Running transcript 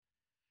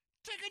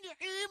Taking your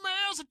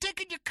emails and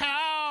taking your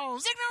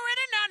calls. Ignorant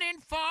and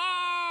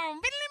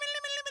uninformed.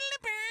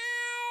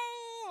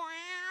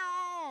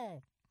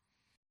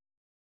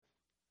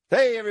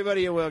 Hey,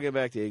 everybody, and welcome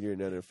back to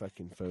Ignorant Under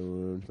Fucking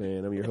Phone,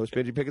 man. I'm your host,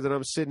 Benji Pickens, and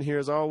I'm sitting here,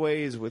 as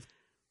always, with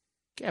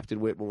Captain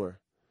Whitmore.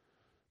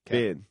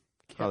 Ben,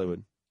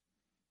 Hollywood.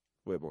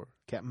 Whitmore.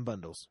 Captain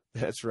Bundles.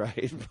 That's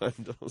right,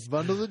 Bundles.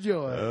 Bundles of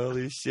joy.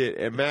 Holy shit.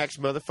 And Max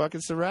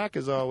motherfucking Sirac,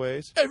 as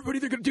always. Everybody,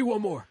 they're going to do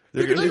one more.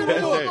 They're going to do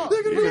one more.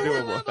 They're gonna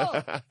do one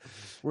more.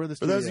 We're in the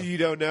For studio. those of you who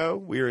don't know,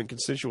 we are in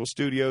Consensual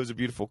Studios in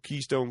beautiful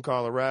Keystone,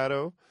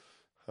 Colorado.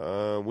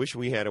 Wish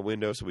we had a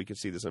window so we could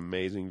see this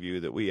amazing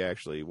view that we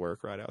actually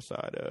work right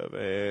outside of.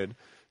 And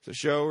it's a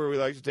show where we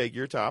like to take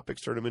your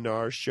topics, turn them into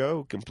our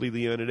show,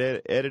 completely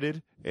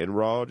unedited and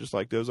raw, just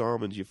like those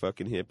almonds, you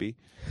fucking hippie.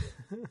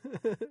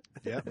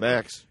 Yeah.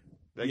 Max,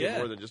 they Yeah. get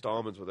more than just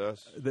almonds with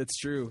us. That's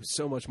true.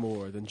 So much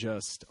more than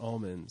just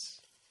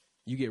almonds.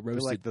 You get They're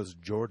roasted. like those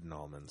Jordan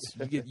almonds.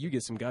 you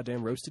get some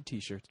goddamn roasted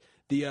T-shirts.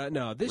 This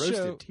Roasted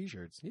show.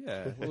 T-shirts.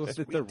 Yeah, well, if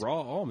they're raw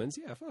almonds.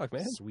 Yeah, fuck,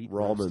 man. Sweet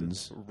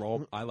Almonds.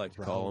 Raw. I like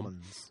to call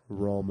them.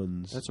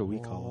 Almonds. That's what we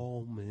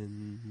call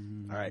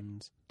almonds. All right.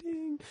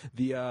 Ding.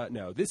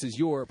 This is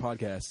your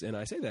podcast, and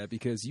I say that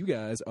because you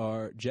guys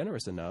are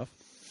generous enough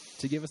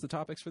to give us the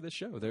topics for this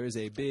show. There is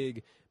a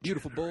big,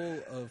 beautiful bowl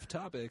of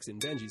topics in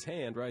Benji's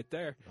hand right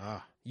there.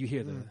 Ah, You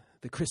hear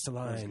the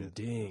crystalline good.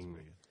 ding.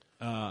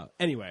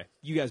 Anyway,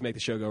 you guys make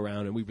the show go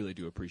round, and we really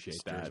do appreciate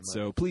that.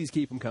 So please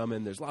keep them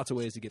coming. There's lots of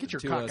ways to get get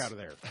them your to cock us. out of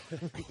there.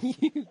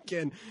 You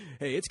can.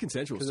 Hey, it's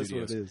Consensual Because that's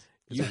what Studios.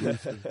 it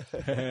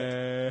is.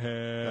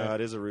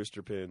 It is a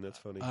rooster pin. That's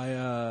funny. There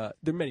are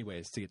many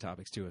ways to get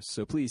topics to us,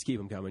 so please keep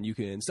them coming. You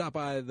can stop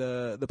by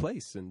the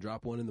place and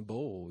drop one in the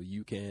bowl.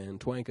 You can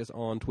twank us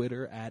on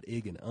Twitter at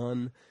Ig and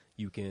Un.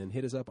 You can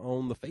hit us up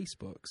on the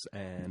Facebooks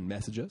and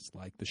message us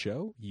like the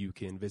show. You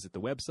can visit the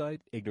website,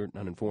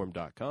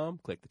 ignorantanduninformed.com,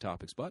 click the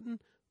topics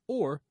button,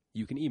 or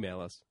you can email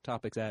us,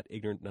 topics at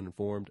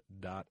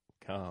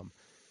ignorantanduninformed.com.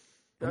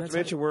 Not to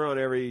mention, we're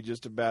on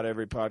just about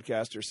every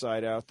podcaster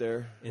site out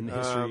there In the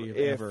history of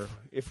ever.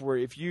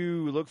 If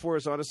you look for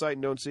us on a site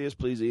and don't see us,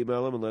 please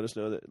email them and let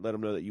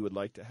them know that you would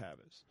like to have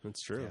us.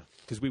 That's true,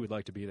 because we would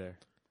like to be there.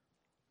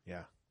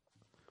 Yeah.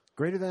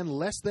 Greater than,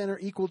 less than, or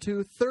equal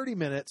to 30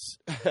 minutes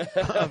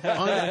of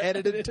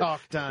unedited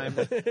talk time.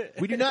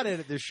 We do not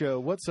edit this show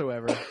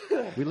whatsoever.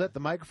 We let the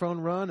microphone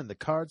run and the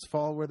cards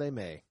fall where they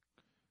may.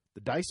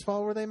 The dice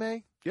fall where they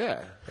may?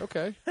 Yeah.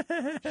 Okay.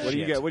 What do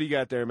you got? What do you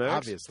got there, Max?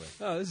 Obviously.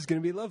 Oh, this is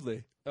going to be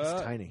lovely.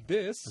 It's tiny.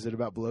 This Is it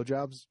about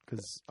blowjobs?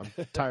 Because I'm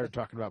tired of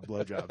talking about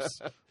blowjobs,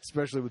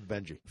 especially with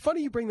Benji.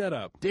 funny you bring that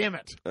up. Damn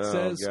it. Oh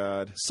Says,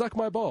 God. Suck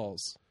my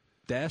balls.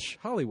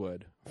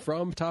 Hollywood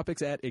from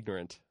topics at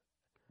ignorant.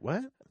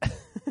 What?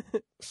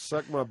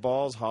 Suck my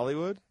balls,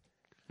 Hollywood.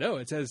 No,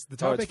 it says the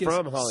Oh, it's topic is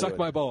from Hollywood. suck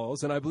my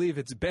balls, and I believe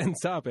it's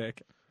Ben's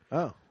topic.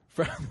 Oh.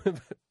 From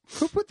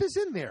Who put this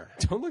in there?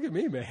 Don't look at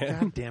me, man.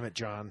 God damn it,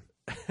 John.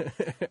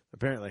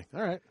 Apparently.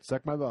 All right.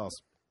 Suck my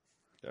balls.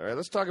 All right.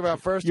 Let's talk about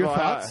first Your of all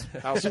thoughts?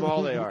 how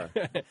small they are.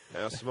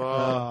 How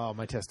small. Oh,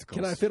 my testicles.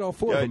 Can I fit all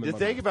four of them? The in my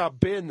thing mouth? about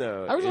Ben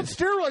though I was on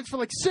steroids for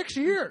like 6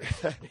 years.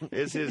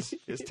 is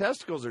his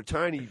testicles are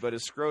tiny, but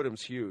his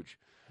scrotum's huge.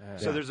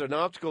 So there's an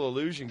optical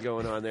illusion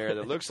going on there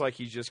that looks like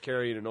he's just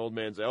carrying an old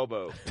man's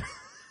elbow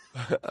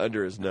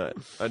under his nut,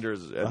 under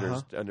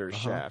his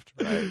shaft.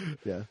 Right?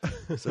 Yeah.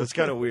 So it's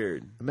kind of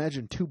weird.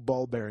 Imagine 2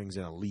 ball bearings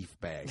in a leaf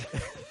bag.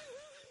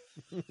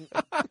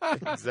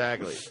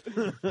 Exactly.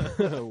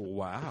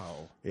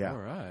 Wow. Yeah. All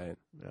right.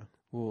 Yeah.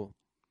 Well,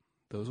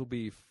 those will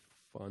be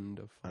fun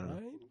to I don't know.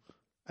 find.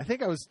 I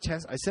think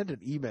I sent an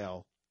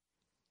email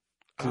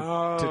to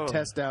Oh.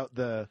 test out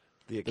the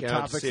The the account to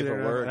topics see if in it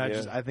it, worked.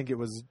 and Yeah. I think it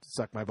was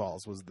 "suck my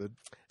balls" was the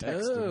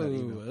text of that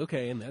email. Oh,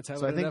 okay, and that's how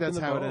So it I think ended up that's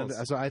in the how it balls.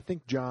 ended. So I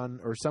think John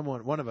or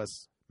one of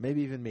us,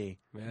 maybe even me,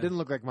 Yeah. didn't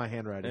look like my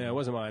handwriting. Yeah, it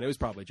wasn't mine. It was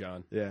probably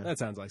John. Yeah. That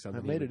sounds like I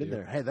something. made he it would in do.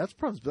 there. Hey, that's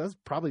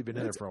probably been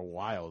in there for a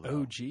while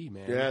though. OG,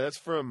 man. Yeah, that's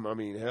from. I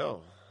mean,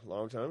 hell, a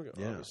long time ago.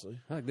 Yeah. Obviously.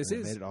 Like, this And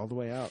it is. made it all the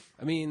way out.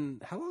 I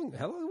mean, how long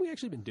have we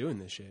actually been doing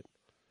this shit?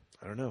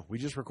 I don't know. We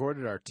just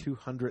recorded our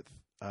 200th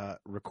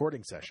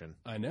recording session,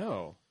 I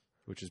know,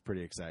 which is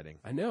pretty exciting.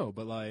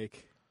 but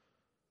like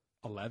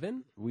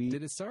 11. We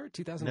Did it start no,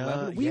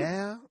 2011?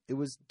 yeah, it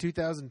was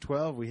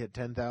 2012. We hit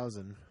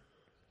 10,000.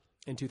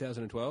 In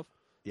 2012.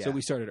 Yeah. So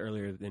we started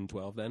earlier than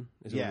 12. Then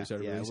is when we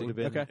started it would releasing. have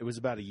been. Okay. It was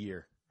about a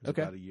year. It was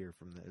Okay. about a year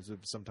from that. It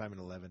was sometime in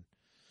 11.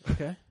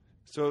 Okay.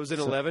 So it was in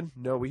 11?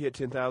 No, we hit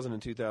 10,000 in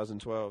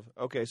 2012.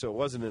 Okay, so it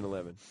wasn't in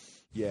 11.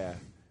 Yeah.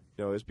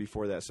 No, it was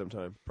before that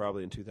sometime.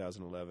 Probably in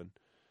 2011.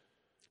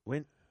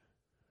 When?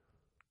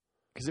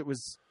 Because it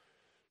was.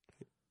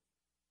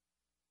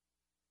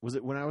 Was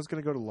it when I was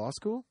going to go to law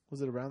school?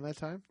 Was it around that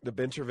time? The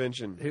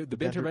Bentervention. The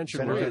Bentervention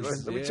Bentervention.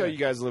 was. Let me tell you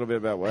guys a little bit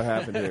about what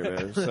happened here,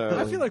 man. So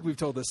I feel like we've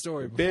told this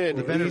story before. Ben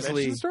The Bentervention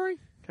easily story?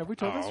 Have we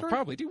told that story?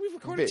 Probably, dude. We've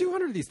recorded Ben-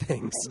 200 of these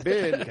things.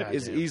 Ben God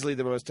is damn. easily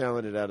the most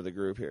talented out of the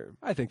group here.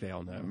 I think they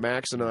all know.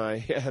 Max and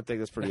I, yeah, I think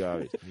that's pretty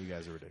obvious. You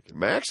guys are ridiculous.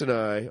 Max and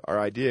I are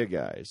idea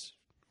guys,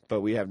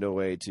 but we have no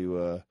way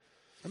to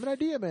I'm an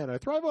idea man. I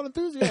thrive on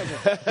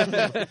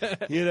enthusiasm.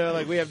 You know,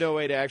 like we have no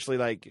way to actually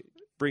like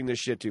bring this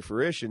shit to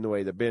fruition the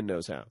way that Ben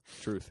knows how.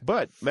 Truth.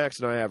 But Max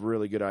and I have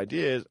really good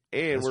ideas,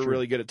 and That's we're true.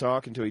 really good at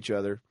talking to each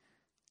other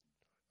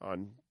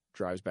on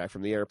drives back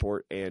from the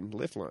airport and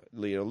lift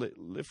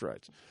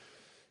rides.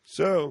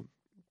 So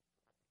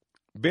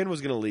Ben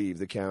was going to leave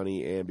the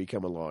county and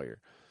become a lawyer.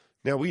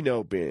 Now we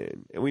know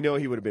Ben, and we know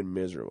he would have been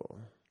miserable.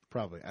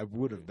 Probably. I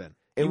would have been.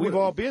 And You we've would've-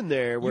 all been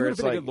there You where would have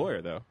it's been like, a good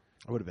lawyer, though.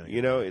 I would have been.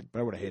 you know, but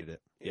I would have hated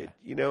it.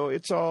 you know,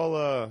 it's all,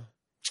 I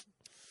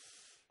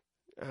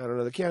don't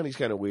know. The county's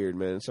kind of weird,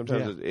 man.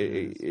 Sometimes Yeah,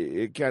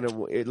 it kind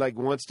of it like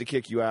wants to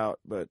kick you out,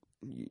 but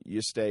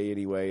you stay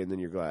anyway, and then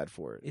you're glad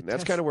for it. It And that's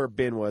tests- kind of where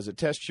Ben was. It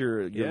tests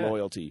your Yeah.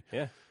 loyalty.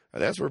 Yeah.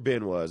 That's where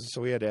Ben was.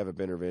 So we had to have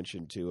a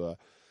intervention to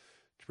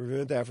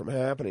prevent that from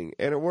happening,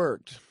 and it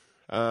worked.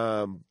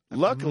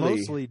 Luckily,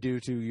 Mostly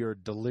due to your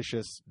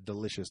delicious,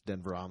 delicious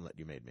Denver omelet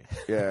you made me.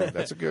 yeah,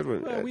 that's a good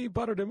one. Well, we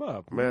buttered him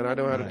up. Man, I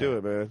know how to do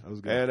it, man. That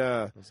was good. And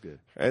That was good.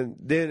 and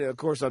then, of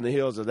course, on the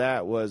heels of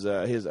that was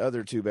his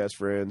other two best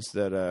friends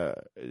that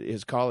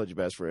his college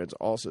best friends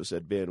also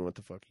said, Ben, what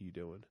the fuck are you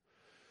doing?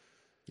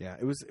 Yeah,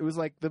 it was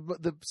like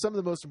the some of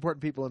the most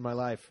important people in my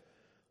life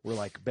were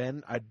like,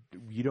 Ben,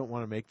 you don't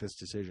want to make this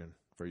decision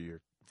for you.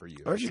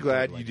 Aren't you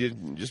glad you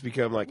didn't just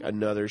become like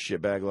another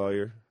shitbag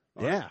lawyer?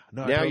 Yeah.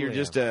 No, I Now totally you're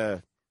just am.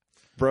 a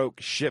broke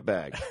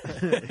shitbag.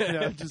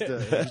 just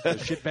a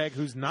shitbag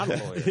who's not a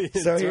lawyer.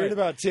 So here in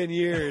about 10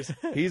 years,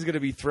 he's going to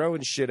be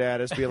throwing shit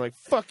at us, being like,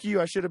 fuck you,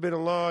 I should have been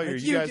a lawyer.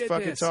 Like, you you guys did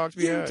fucking this. talked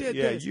me You out. did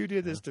Yeah, this. you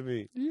did this to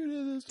me. You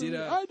did this to Did, me.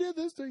 uh, I did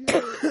this to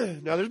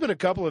you. Now, there's been a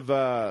couple of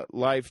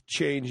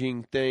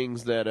life-changing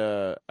things that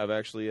I've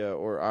actually,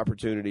 or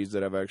opportunities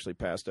that I've actually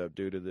passed up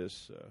due to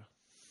this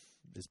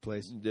This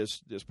place.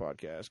 this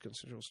podcast,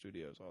 Consensual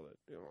Studios, all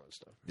that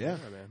stuff. Yeah.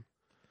 man.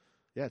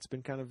 Yeah, it's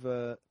been kind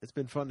of it's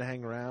been fun to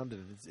hang around,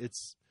 and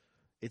it's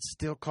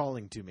still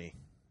calling to me.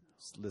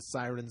 It's the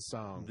siren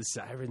song. The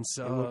siren It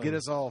song. will get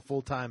us all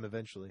full time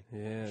eventually.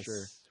 Yes.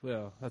 Sure.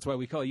 Well, that's why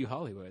we call you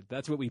Hollywood.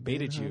 That's what we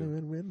baited you.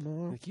 Win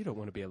more. Like, you don't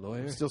want to be a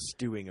lawyer. I'm still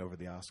stewing over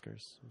the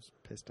Oscars. I was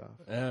pissed off.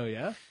 Oh,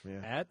 yeah? Yeah.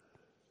 At?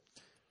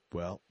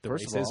 Well, The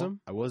first of all, racism?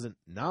 I wasn't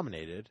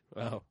nominated,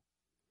 Oh.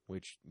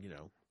 which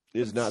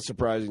It's not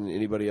surprising to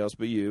anybody else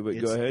but you, but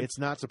go ahead. It's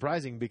not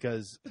surprising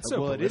because It's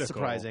so it is political.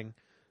 surprising.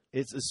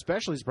 It's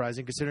especially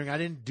surprising considering I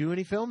didn't do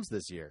any films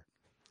this year.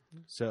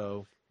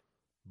 So,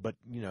 but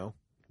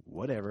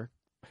whatever.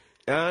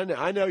 And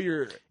I know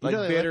you're like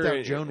they bitter. left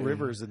out Joan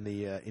Rivers in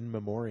the in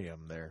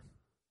memoriam there.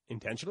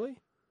 Intentionally?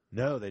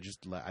 No, they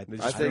just. I think don't it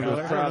was know. I don't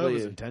know if probably- it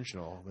was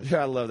intentional. but-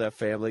 Yeah, I love that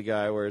Family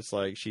Guy where it's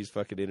like she's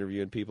fucking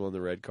interviewing people on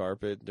the red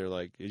carpet. They're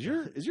like, "Is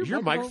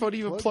your microphone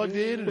even plugged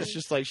in?" And it's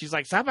just like she's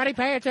like, "Somebody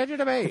pay attention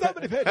to me."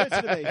 Somebody pay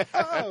attention to me.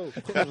 Oh,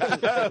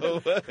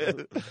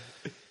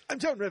 I'm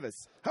Joan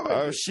Rivers. How about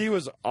Oh, you? she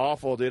was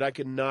awful, dude. I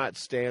could not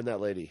stand that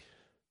lady.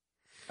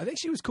 I think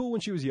she was cool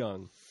when she was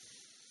young.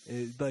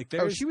 Oh,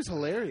 there's she was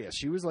hilarious.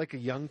 She was like a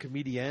young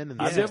comedian. In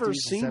the I've never 60s and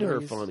seen her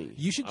 70s. funny.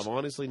 You should- I've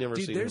honestly never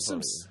Dude, seen her there's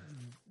funny.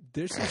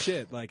 there's some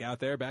shit like out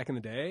there back in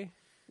the day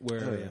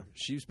where Oh, yeah.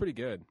 she was pretty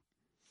good.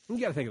 You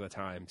got to think of the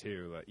time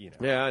too,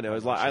 Yeah, I know.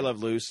 It's like I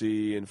Love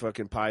Lucy and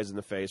fucking Pies in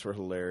the Face were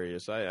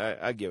hilarious.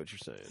 I get what you're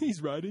saying.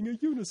 He's riding a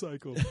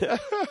unicycle.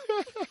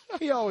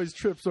 He always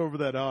trips over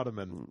that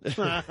ottoman.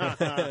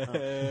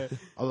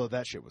 Although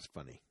that shit was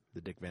funny.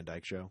 The Dick Van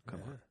Dyke Show.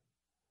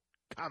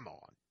 Come on.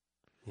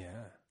 Yeah.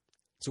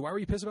 So why were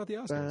you pissed about the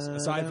Oscars?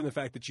 Aside from the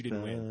fact that you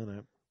didn't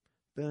win.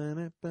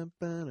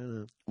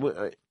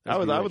 Well, I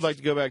would like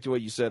to go back to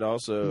what you said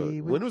also.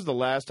 Bewitched. When was the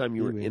last time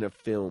you were in a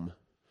film?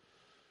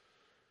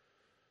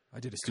 I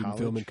did a student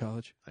film in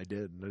college. I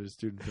did. I did a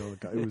student film.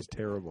 It was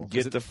terrible.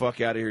 Get the fuck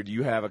out of here. Do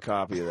you have a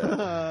copy of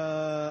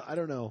that? I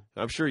don't know.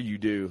 I'm sure you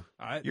do.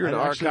 I, You're an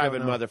I actually archiving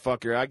don't know.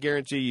 motherfucker. I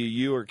guarantee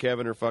you or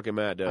Kevin or fucking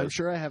Matt does. I'm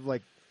sure I have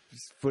like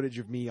footage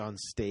of me on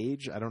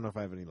stage. I don't know if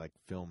I have any like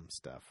film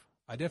stuff.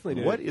 I definitely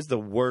did. What is the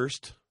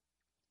worst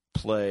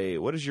play?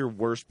 What is your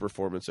worst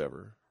performance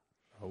ever?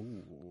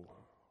 Oh.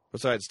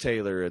 Besides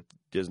Taylor at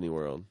Disney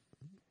World.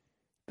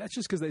 That's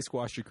just because they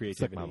squashed your Suck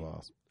creativity. my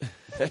balls.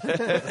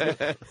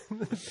 That's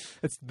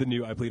the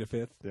new I Plead a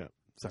Fifth. Yeah.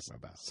 Suck my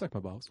balls. Suck my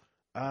balls.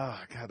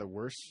 Ah, God, the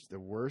worst. The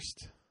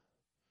worst.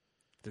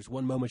 There's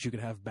one moment you could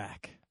have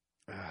back.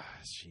 Ah,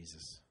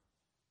 Jesus.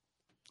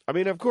 I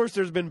mean, of course,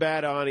 there's been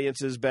bad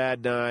audiences,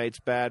 bad nights,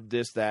 bad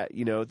this, that.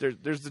 You know,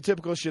 there's the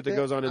typical shit that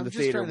goes on in I'm the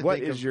just theater. trying to What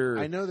think is of- your?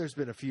 I know there's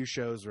been a few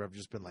shows where I've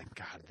just been like,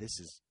 God,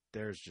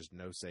 there's just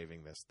no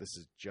saving this. This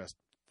is just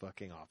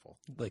fucking awful.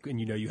 Like, and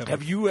you have Have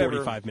like you ever-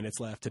 45 minutes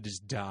left to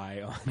just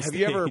die on Have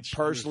you ever stage.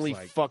 personally It's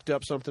like- fucked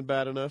up something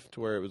bad enough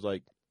to where it was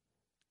like,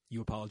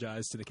 You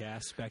apologize to the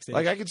cast backstage?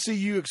 I could see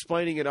you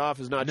explaining it off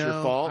as not no,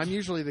 your fault. I'm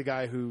usually the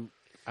guy who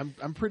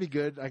I'm pretty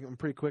good. I'm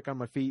pretty quick on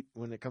my feet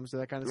when it comes to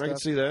that kind of I can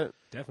stuff. see that.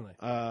 Definitely.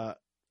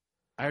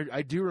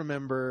 I do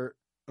remember.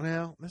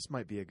 Well, this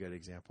might be a good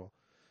example.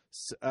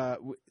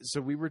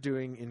 So we were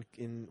doing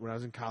in when I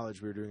was in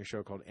college, we were doing a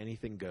show called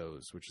Anything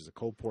Goes, which is a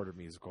Cole Porter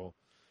musical,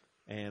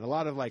 and a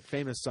lot of like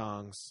famous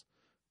songs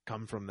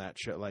come from that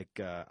show. Like,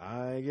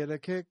 I get a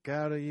kick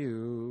out of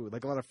you.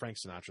 Like a lot of Frank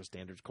Sinatra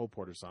standards. Cole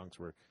Porter songs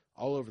were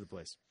all over the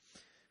place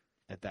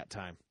at that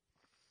time.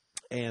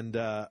 And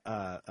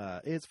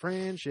it's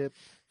friendship,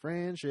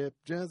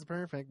 just the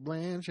perfect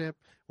blendship.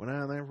 When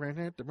I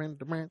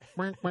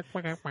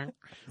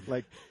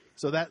like,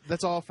 so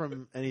that's all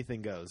from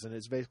Anything Goes, and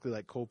it's basically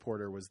like Cole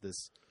Porter was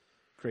this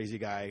crazy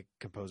guy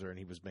composer, and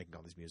he was making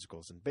all these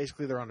musicals. And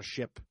basically, they're on a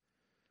ship.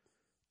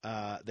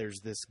 There's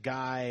this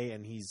guy,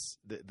 and he's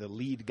the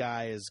lead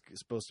guy is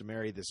supposed to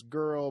marry this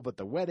girl, but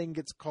the wedding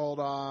gets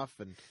called off,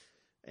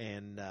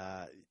 and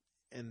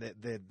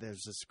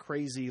there's this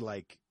crazy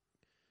like,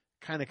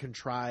 kind of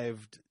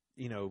contrived,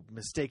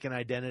 mistaken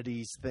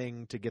identities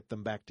thing to get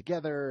them back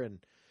together. And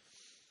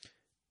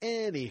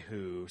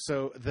anywho,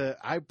 so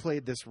I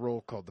played this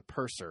role called the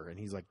purser, and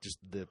he's like just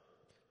the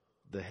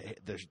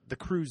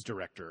cruise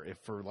director, if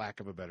for lack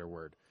of a better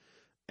word.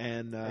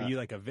 And are you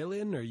like a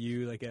villain? Or are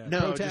you like a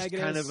no,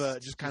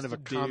 protagonist? just kind of a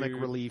comic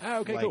relief. Oh,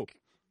 okay, like, cool.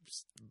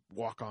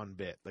 Walk on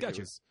bit. Like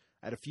Gotcha.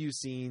 I had a few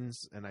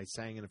scenes, and I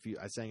sang in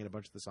a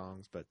bunch of the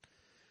songs, but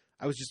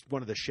I was just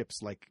one of the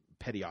ship's like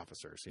petty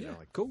officers, you know,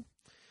 like cool.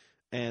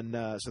 And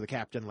so the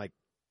captain like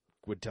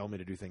would tell me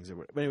to do things.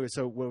 But anyway,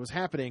 so what was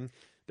happening?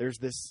 There's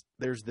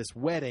this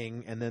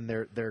wedding, and then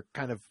they're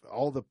kind of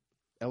all the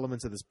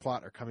elements of this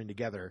plot are coming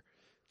together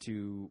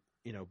to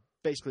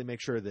basically make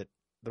sure that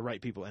the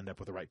right people end up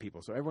with the right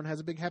people. So everyone has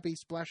a big happy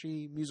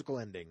splashy musical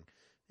ending.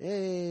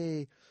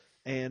 Yay!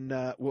 And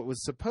what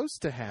was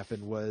supposed to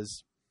happen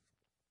was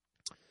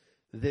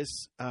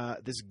this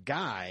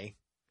guy.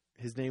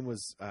 His name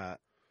was I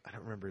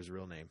don't remember his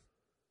real name.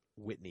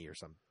 Whitney or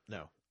something.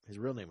 No, his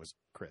real name was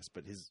Chris,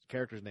 but his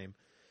character's name,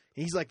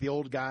 he's like the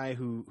old guy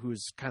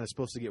who's kind of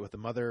supposed to get with the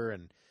mother,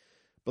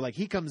 but like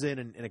he comes in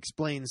and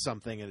explains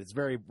something, and it's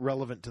very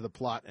relevant to the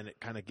plot, and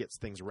it kind of gets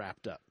things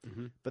wrapped up.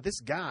 Mm-hmm. But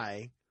this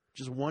guy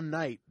just one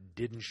night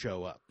didn't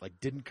show up, like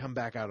didn't come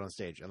back out on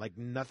stage, and like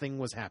nothing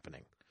was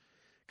happening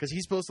because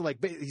he's supposed to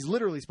he's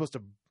literally supposed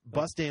to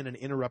bust in and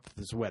interrupt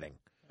this wedding.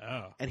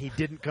 Oh. And he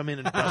didn't come in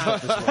and bust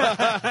up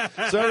this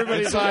way. So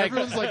everybody's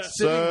everyone's like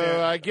sitting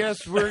there. I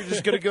guess we're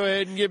just going to go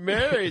ahead and get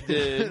married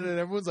then. And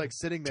everyone's like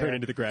sitting there. Turn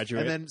into The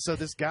Graduate. And then so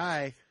this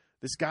guy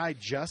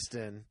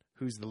Justin,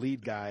 who's the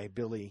lead guy,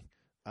 Billy,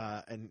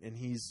 and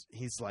he's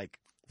like,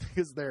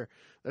 because they're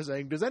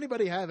saying, does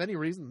anybody have any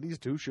reason these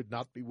two should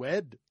not be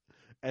wed?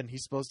 And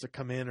he's supposed to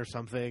come in or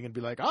something and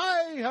be like,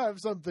 I have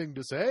something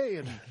to say,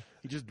 and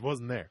he just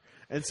wasn't there.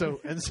 And so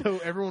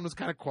everyone was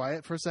kind of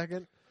quiet for a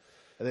second.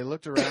 And they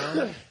looked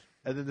around,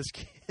 and then this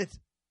kid,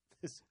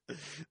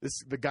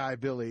 the guy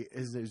Billy,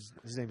 his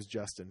name is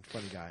Justin,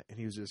 funny guy, and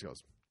he just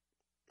goes,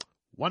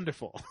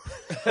 "Wonderful."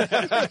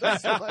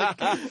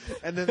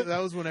 And then that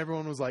was when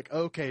everyone was like,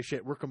 "Okay,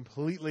 shit, we're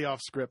completely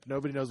off script.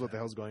 Nobody knows what the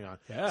hell's going on."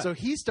 Yeah. So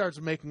he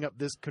starts making up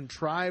this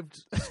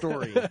contrived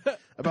story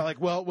about like,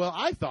 well,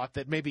 I thought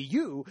that maybe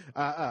you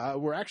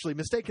were actually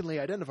mistakenly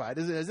identified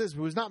as this,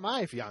 who was not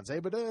my fiance,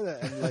 but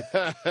and like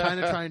kind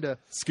of trying to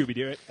Scooby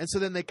Doo it and so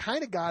then they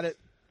kind of got it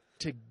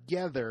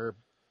together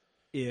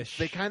ish.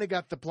 They kind of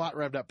got the plot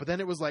revved up, but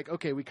then it was like,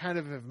 okay, we kind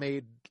of have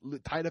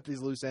tied up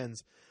these loose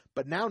ends,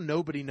 but now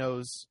nobody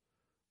knows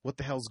what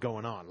the hell's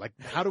going on. Like,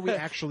 how do we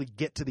actually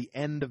get to the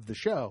end of the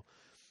show?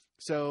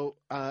 So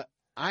I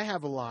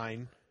have a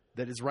line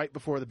that is right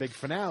before the big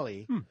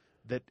finale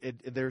that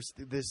there's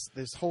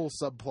this whole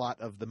subplot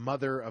of the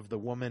mother of the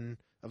woman,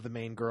 of the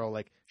main girl,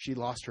 like she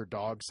lost her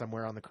dog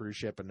somewhere on the cruise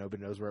ship and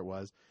nobody knows where it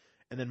was.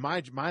 And then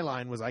my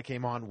line was, I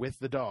came on with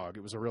the dog.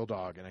 It was a real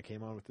dog, and I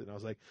came on with it. And I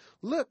was like,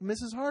 "Look,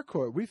 Mrs.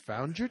 Harcourt, we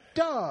found your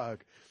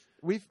dog.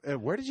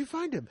 Where did you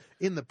find him?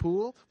 In the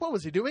pool? What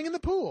was he doing in the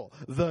pool?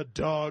 The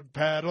dog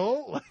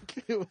paddle."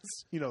 Like it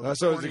was,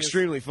 so it was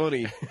extremely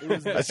funny.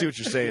 I see what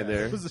you're saying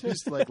there. It was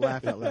just like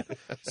laugh out loud.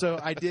 So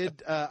I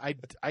did.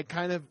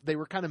 They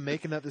were kind of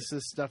making up this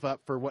stuff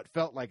up for what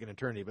felt like an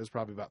eternity, but it was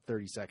probably about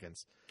 30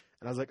 seconds.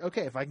 And I was like,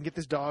 okay, if I can get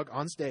this dog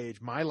on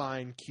stage, my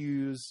line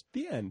cues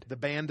the end, the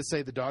band to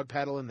say the dog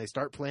paddle, and they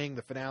start playing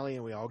the finale,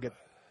 and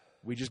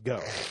we just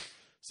go.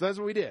 So that's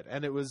what we did,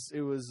 and it was.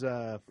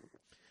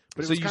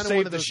 But so it was you kind of saved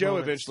one of the those show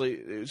moments.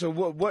 eventually. So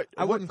what?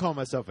 I wouldn't call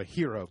myself a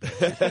hero,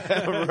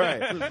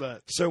 right?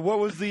 But So what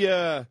was the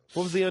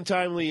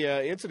untimely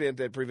incident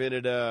that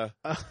prevented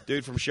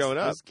dude from showing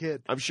up? This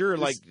kid. I'm sure,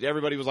 like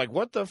everybody was like,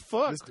 "What the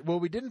fuck?" Well,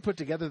 we didn't put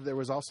together. There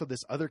was also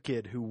this other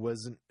kid who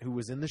was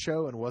in the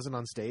show and wasn't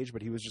on stage,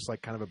 but he was just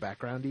like kind of a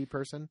backgroundy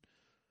person.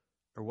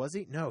 Or was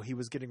he? No, he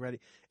was getting ready.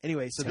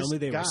 Anyway, so Tell this me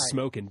they guy, were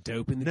smoking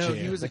dope in the No,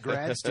 gym. he was a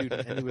grad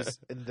student, and he was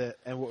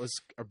and what was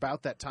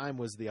about that time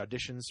was the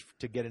auditions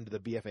to get into the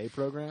BFA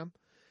program.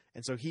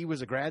 And so he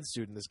was a grad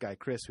student, this guy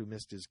Chris, who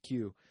missed his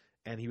cue,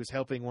 and he was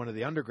helping one of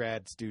the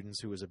undergrad students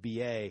who was a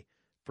BA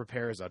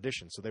prepare his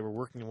audition. So they were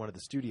working in one of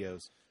the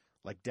studios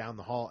like down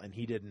the hall, and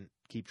he didn't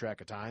keep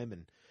track of time.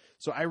 And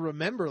so I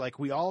remember like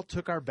we all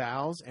took our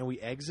bows and we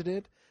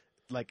exited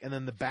like, and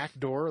then the back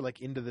door,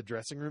 like, into the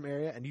dressing room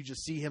area, and you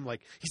just see him,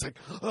 like, he's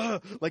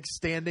like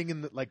standing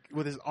in the, like,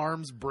 with his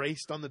arms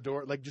braced on the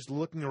door, like, just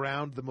looking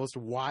around, the most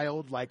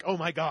wild, like, oh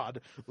my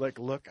God, like,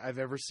 look I've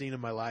ever seen in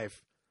my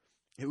life.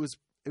 It was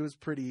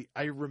pretty,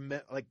 I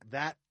remember, like,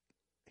 that,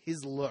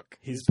 his look,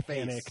 his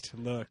face, panicked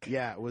look.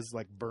 yeah, it was,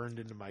 like, burned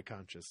into my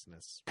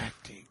consciousness.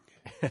 Acting.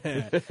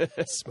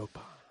 Smoke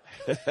bomb.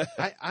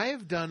 I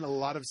have done a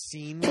lot of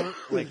scene work.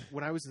 Like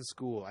when I was in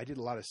school, I did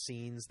a lot of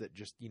scenes that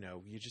just, you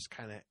know, you just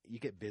kind of, you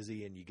get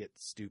busy and you get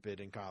stupid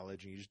in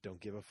college and you just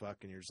don't give a fuck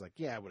and you're just like,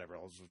 yeah, whatever.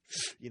 I'll just,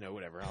 you know,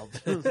 whatever. I'll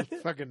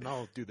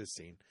I'll do this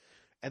scene.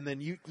 And then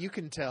you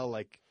can tell,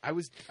 like,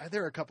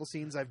 there are a couple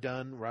scenes I've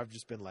done where I've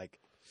just been like,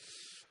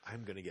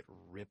 I'm going to get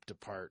ripped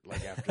apart,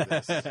 like, after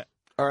this.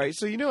 All right.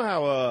 So, you know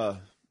how,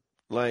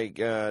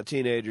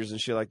 teenagers and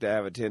shit like that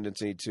have a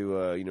tendency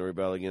to,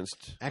 rebel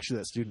against. Actually,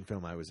 that student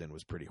film I was in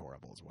was pretty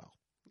horrible as well.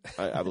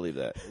 I believe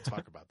that. We'll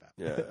talk about that.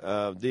 Yeah.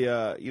 I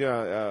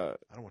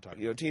don't want to talk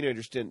about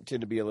teenagers tend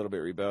to be a little bit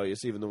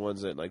rebellious, even the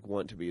ones that, like,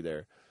 want to be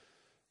there.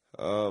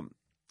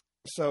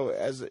 So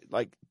as,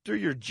 like, through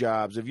your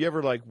jobs, have you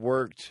ever, like,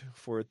 worked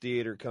for a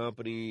theater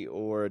company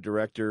or a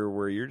director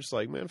where you're just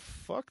like, man,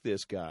 fuck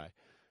this guy?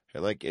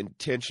 And, like, not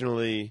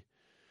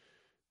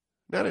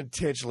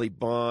intentionally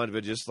bond,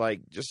 but just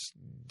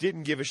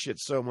didn't give a shit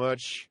so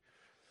much.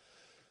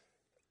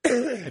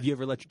 Have you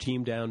ever let your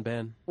team down,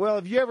 Ben? Well,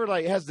 have you ever,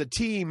 like, has the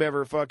team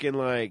ever fucking,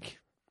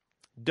 like,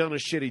 done a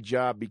shitty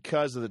job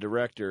because of the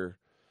director?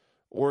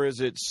 Or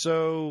is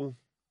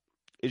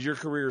your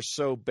career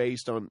so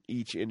based on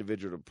each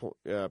individual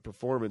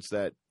performance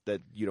that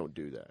you don't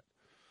do that?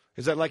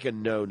 Is that like a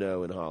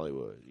no-no in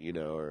Hollywood,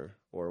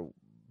 or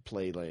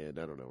Playland?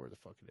 I don't know where the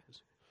fuck it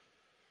is.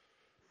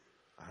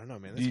 I don't know,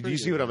 man. Do you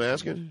see what I'm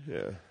asking?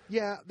 Yeah.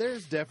 Yeah,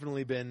 there's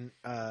definitely been,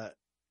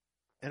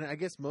 and I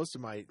guess most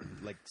of my,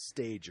 like,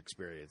 stage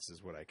experience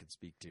is what I could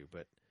speak to,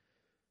 but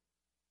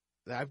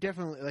I've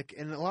definitely, like,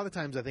 and a lot of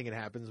times I think it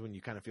happens when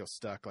you kind of feel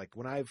stuck. Like,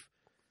 when I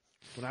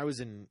was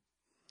in,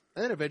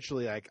 and then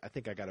eventually, like, I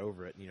think I got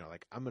over it,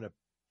 like, I'm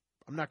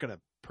not gonna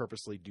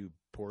purposely do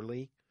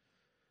poorly.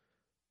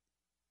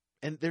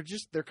 And there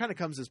kind of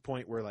comes this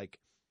point where, like,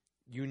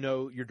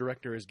 your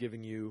director is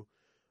giving you,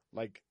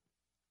 like,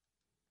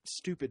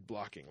 stupid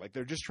blocking. Like,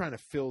 they're just trying to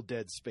fill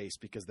dead space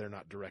because they're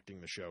not directing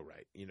the show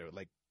right,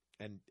 like,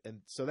 and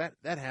so that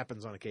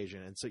happens on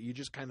occasion. And so you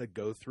just kind of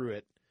go through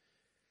it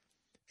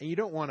and you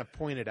don't want to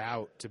point it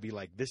out to be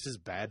like, this is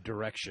bad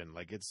direction.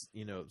 Like, it's,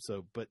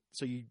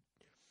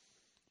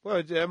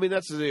 well, I mean,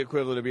 that's the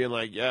equivalent of being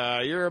like,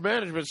 your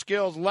management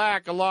skills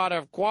lack a lot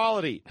of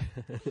quality.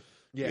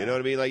 yeah. You know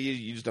what I mean? Like,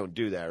 you just don't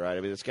do that, right? I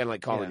mean, it's kind of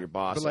like calling your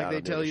boss but, like, out they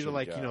on tell you to, doing a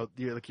like, shitty job.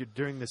 you're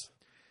doing this,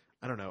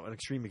 I don't know, an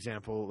extreme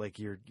example, like,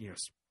 you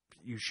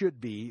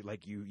should be,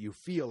 like, you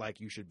feel like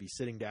you should be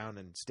sitting down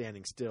and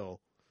standing still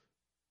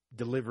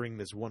delivering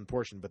this one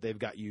portion, but they've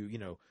got you,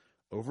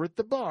 over at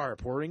the bar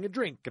pouring a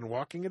drink and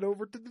walking it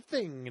over to the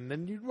thing, and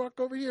then you walk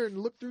over here and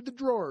look through the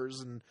drawers,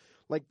 and,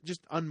 like,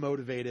 just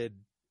unmotivated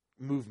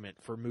movement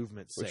for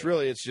movement's sake. Which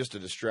really, it's just a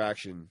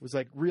distraction. It was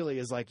like, really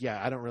is like,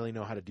 yeah, I don't really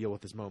know how to deal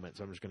with this moment,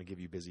 so I'm just going to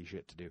give you busy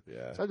shit to do.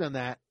 Yeah. So I've done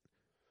that.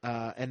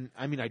 And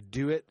I mean, I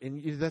do it,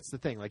 and that's the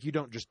thing. Like, you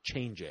don't just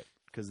change it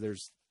because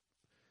there's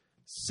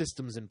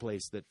systems in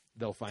place that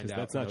they'll find out.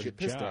 That's and not they'll your get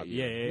pissed job. at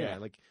you. Yeah.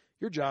 Like,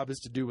 your job is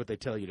to do what they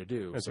tell you to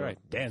do. That's so right.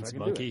 Dance fucking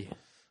do monkey. it.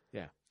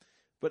 Yeah.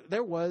 But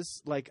there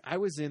was, like, I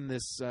was in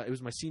this, it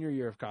was my senior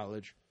year of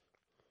college,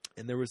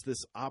 and there was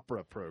this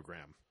opera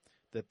program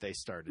that they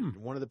started. And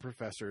one of the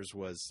professors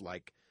was,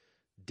 like,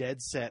 dead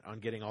set on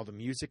getting all the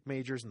music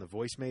majors and the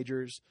voice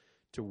majors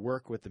to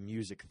work with the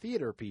music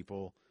theater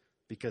people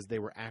because they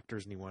were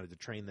actors and he wanted to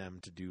train them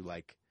to do,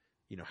 like,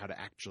 how to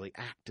actually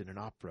act in an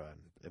opera.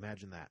 And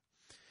imagine that.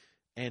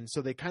 And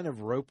so they kind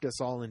of roped us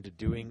all into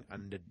doing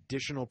an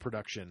additional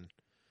production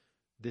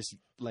this,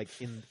 like,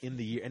 in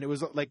the year. And it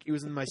was like, it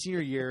was in my senior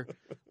year.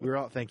 We were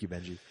all, thank you,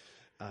 Benji,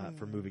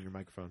 for moving your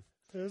microphone.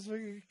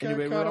 Anyway,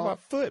 Anyway, caught on my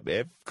foot,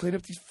 man. Clean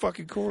up these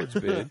fucking cords,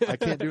 man. I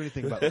can't do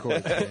anything about the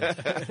cords,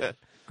 man.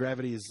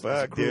 Gravity is a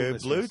Fuck, cruel dude.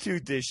 mistress.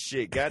 Bluetooth this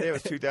shit. Goddamn, it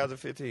was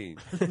 2015.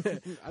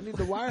 I need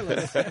the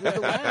wireless.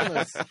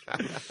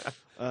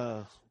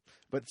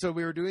 But so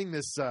we were doing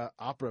this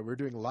opera. We were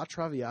doing La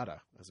Traviata,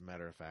 as a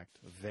matter of fact,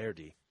 of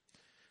Verdi,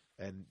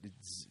 and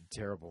it's a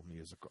terrible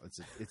musical.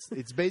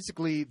 It's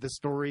basically the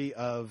story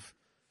of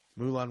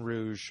Moulin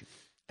Rouge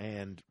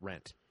and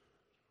Rent.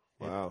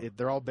 Wow.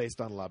 They're all based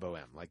on La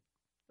Boheme, like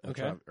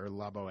Okay. or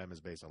La Boheme is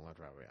based on La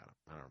Traviata.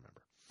 I don't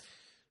remember.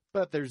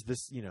 But there's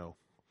this,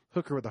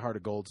 hooker with a heart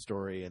of gold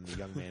story, and the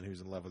young man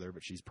who's in love with her,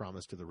 but she's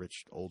promised to the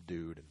rich old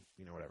dude,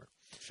 and whatever.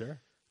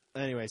 Sure.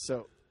 Anyway,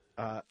 so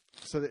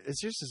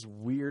it's just this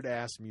weird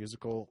ass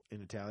musical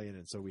in Italian,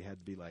 and so we had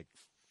to be like,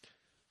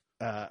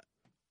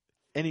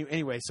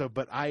 anyway. So,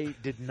 but I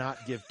did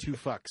not give two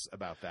fucks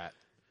about that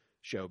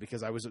show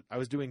because I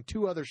was doing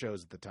two other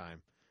shows at the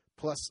time,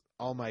 plus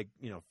all my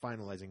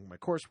finalizing my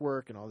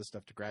coursework and all this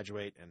stuff to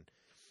graduate, and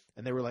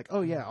they were like, oh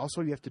yeah,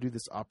 also you have to do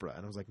this opera,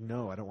 and I was like,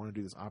 no, I don't want to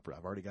do this opera.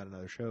 I've already got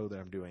another show that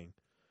I'm doing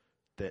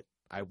that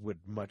I would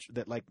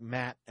like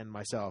Matt and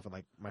myself and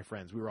like my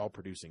friends, we were all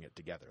producing it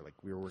together. Like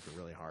we were working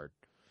really hard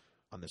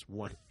on this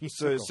one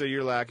musical. So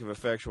your lack of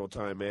effectual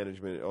time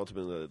management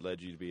ultimately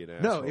led you to be an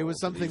asshole. No, it was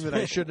something that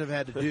I shouldn't have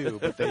had to do,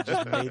 but they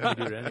just made me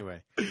do it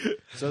anyway.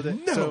 So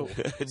then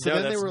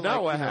they were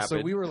like, what happened. so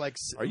we were like,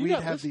 we'd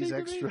have these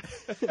extra,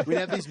 we'd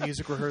have these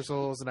music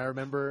rehearsals, and I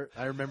remember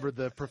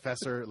the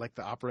professor, like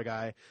the opera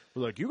guy,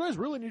 was like, "You guys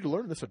really need to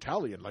learn this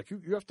Italian. Like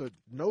you have to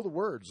know the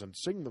words and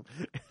sing them."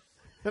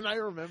 And I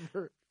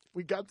remember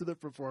we got to the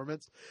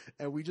performance,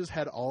 and we just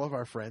had all of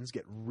our friends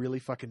get really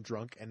fucking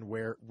drunk and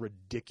wear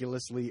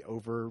ridiculously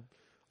over,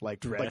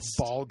 like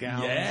ball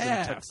gowns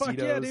and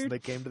tuxedos. And they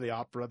came to the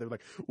opera. They were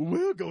like,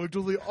 "We're going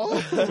to the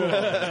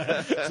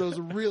opera." So it was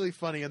really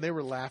funny, and they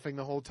were laughing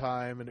the whole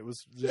time, and it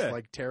was just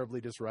like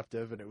terribly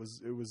disruptive, and it was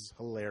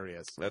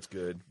hilarious. That's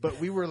good. But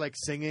we were like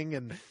singing,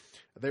 and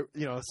there,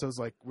 so it's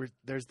like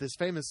there's this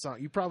famous song.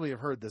 You probably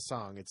have heard this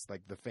song. It's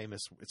like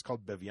it's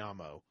called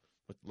Beviamo,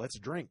 with "Let's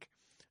Drink,"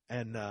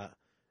 and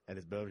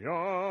it's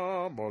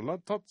Beviamo la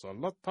tazza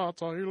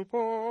il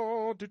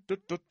po,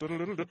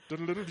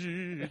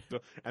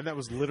 and that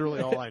was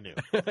literally all I knew.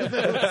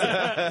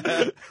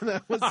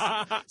 That was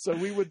so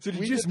we would. Did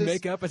you just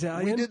make up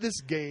Italian? We did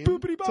this game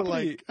to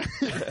like.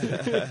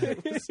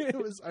 It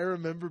was. I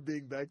remember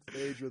being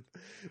backstage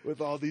with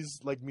all these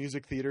like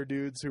music theater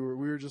dudes we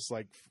were just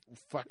like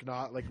fuck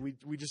not like we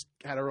just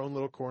had our own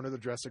little corner of the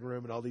dressing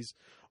room, and all these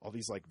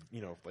like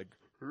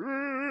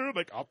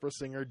like opera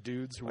singer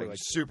dudes who were like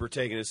super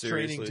taking it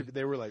seriously.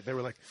 They were like going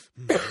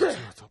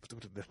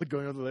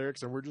over the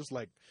lyrics, and we're just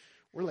like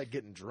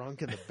getting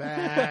drunk in the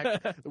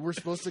back. We're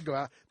supposed to go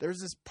out. There's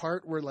this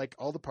part where like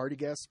all the party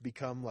guests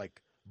become like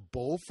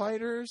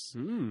bullfighters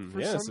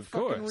for some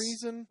fucking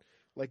reason.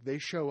 Like they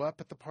show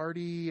up at the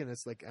party, and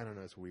it's like, I don't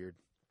know, it's weird.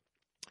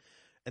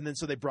 And then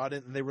so they brought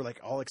in, and they were like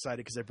all excited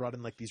because they brought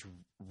in like these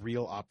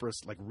real operas,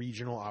 like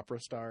regional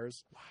opera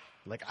stars. Wow.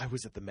 Like I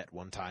was at the Met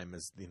one time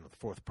as the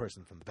fourth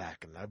person from the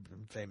back, and I'm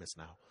famous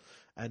now.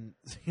 And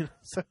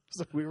so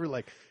we were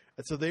like,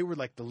 so they were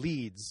like the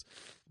leads,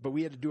 but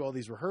we had to do all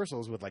these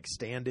rehearsals with like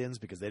stand-ins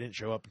because they didn't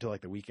show up until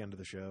like the weekend of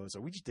the show. So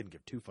we just didn't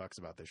give two fucks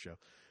about this show.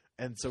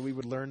 And so we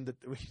would learn that.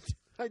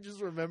 I just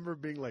remember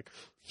being like,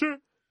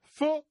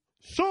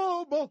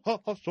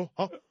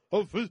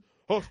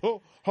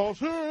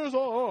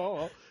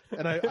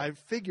 and I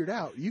figured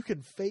out you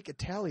can fake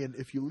Italian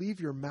if you leave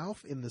your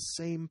mouth in the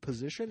same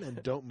position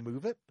and don't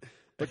move it,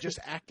 but just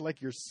act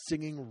like you're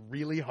singing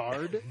really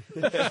hard.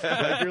 Like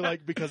you're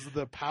like, because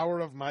the power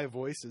of my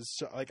voice is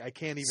so, like I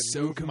can't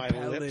even move my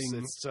lips.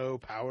 It's so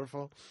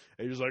powerful.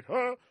 And you're just like,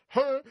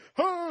 and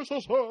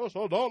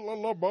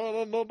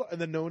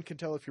then no one can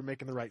tell if you're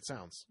making the right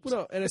sounds. Well,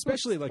 no, and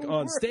especially like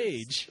on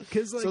stage,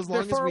 because like so as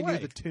long as we away. knew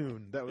the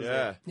tune, that was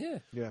yeah.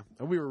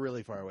 And we were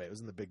really far away. It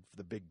was in the big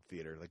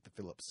theater, like the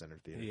Phillips Center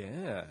Theater.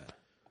 Yeah.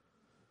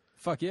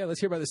 Fuck yeah! Let's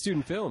hear about the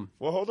student film.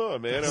 Well, hold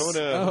on, man. I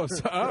want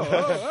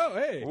to.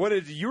 Hey! What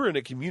did you were in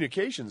a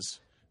communications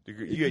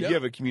degree? You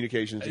have a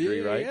communications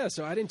degree, right? Yeah.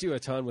 So I didn't do a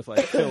ton with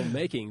like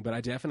filmmaking, but I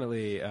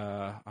definitely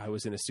I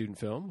was in a student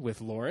film with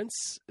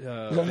Lawrence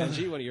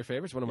Benji, one of your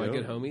favorites, one of my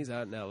good homies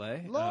out in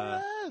L.A.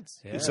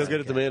 Lawrence, he's so good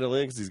at the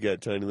mandolin because he's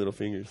got tiny little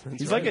fingers.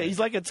 He's like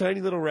a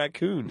tiny little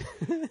raccoon.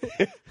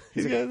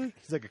 He's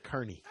like a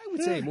carny. I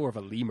would say more of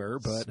a lemur,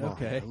 but small.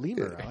 okay, A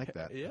lemur. I like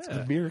that. Yeah, it's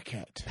a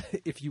meerkat,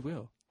 if you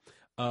will.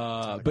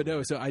 But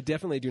no, so I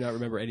definitely do not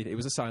remember anything. It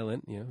was a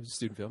silent, it was a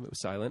student film. It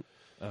was silent.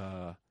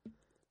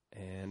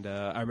 And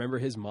I remember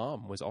his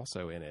mom was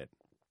also in it.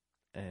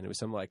 And it was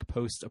some like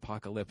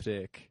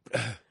post-apocalyptic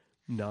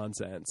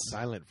nonsense.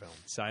 Silent film.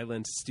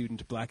 Silent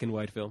student black and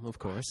white film, of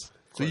course.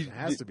 So it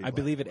has to be. I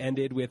believe it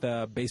ended with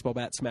a baseball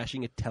bat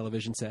smashing a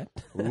television set.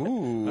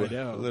 Ooh, I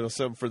know. A little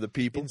something for the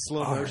people. In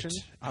slow motion?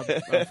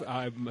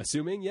 I'm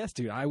assuming, yes,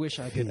 dude. I wish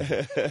I could.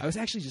 I was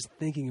actually just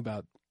thinking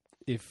about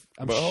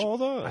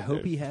hold on. I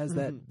hope he has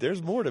that.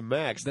 There's more to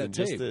Max than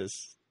tape.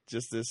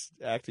 just this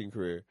acting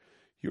career.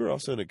 You were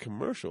also in a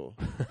commercial.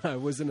 I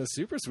was in a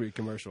Super Sweet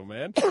commercial,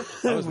 man.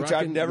 Which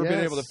I've never been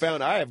able to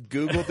find. I have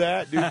Googled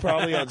that, dude,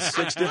 probably on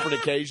 6 different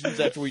occasions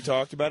after we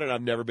talked about it.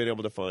 I've never been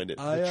able to find it.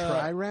 The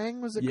Tri-Rang,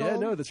 was it called? Yeah,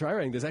 no, the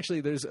Tri-Rang.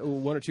 There's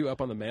one or two up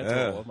on the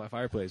mantle of my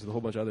fireplace with a whole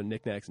bunch of other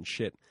knickknacks and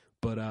shit.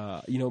 But,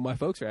 my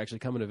folks are actually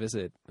coming to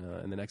visit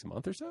in the next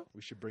month or so.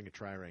 We should bring a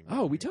Tri-Ring.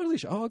 Oh, we totally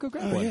should. Oh, I'll go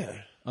grab one. Yeah.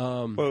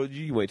 Well,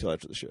 you wait till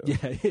after the show.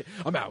 Yeah,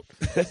 I'm out.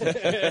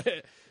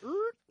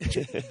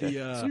 See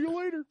you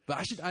later.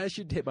 But I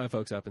should hit my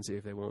folks up and see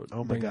if they won't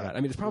God. bring that out.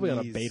 I mean, it's probably on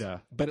a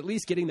beta, but at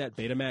least getting that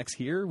Betamax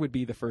here would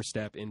be the first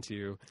step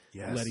into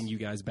letting you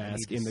guys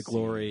bask in the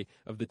glory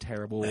of the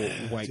terrible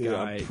white Dude,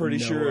 guy. I'm pretty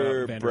Noah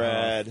sure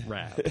Vanderhoff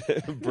rap.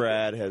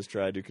 Brad has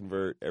tried to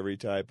convert every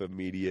type of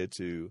media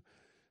to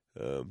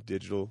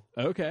digital,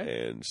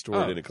 and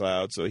store it in a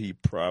cloud. So he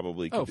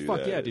probably could do that. Oh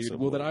fuck yeah, dude!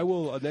 Well, then I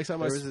will next time.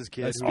 There was this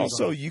kid.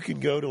 Also, you can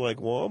go to like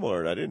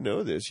Walmart. I didn't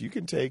know this. You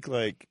can take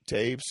like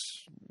tapes,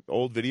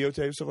 old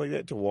videotapes, stuff like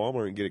that, to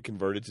Walmart and get it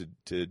converted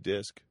to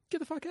disc. Get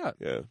the fuck out!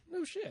 Yeah, No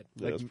no shit.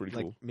 That was pretty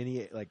cool.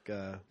 Mini Like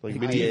high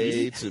mini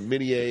 8s and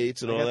mini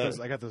 8s and all that.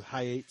 I got those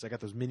high 8s. I got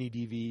those mini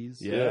DVs.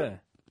 Yeah.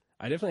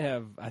 I definitely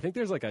have. I think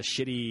there's like a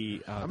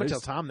shitty. I'm gonna tell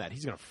Tom that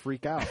he's gonna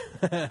freak out.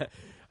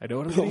 I know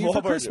what I'm going to get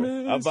for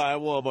Christmas. I'm buying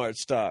Walmart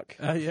stock.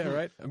 Yeah,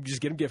 right. I'm just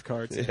getting gift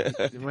cards.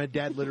 My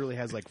dad literally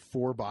has like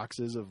 4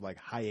 boxes of like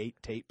high 8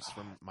 tapes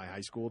from my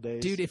high school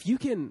days. Dude, if you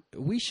can,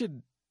 we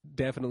should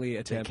definitely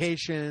attempt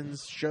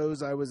vacations,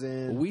 shows I was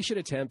in. We should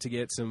attempt to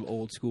get some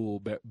old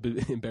school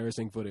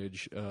embarrassing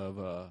footage of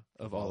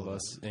all of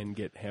us and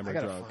get hammered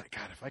drunk.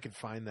 God, if I could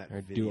find that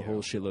or video. do a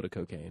whole shitload of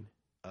cocaine.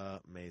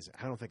 Amazing.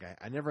 I don't think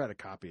I never had a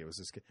copy. It was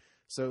this.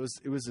 So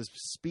it was this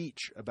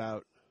speech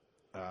about.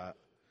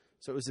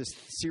 So it was this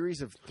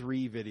series of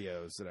 3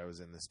 videos that I was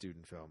in the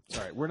student film.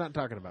 Sorry, we're not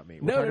talking about me.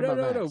 We're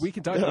No. We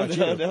can talk about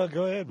you. No,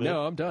 go ahead, man.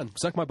 No, I'm done.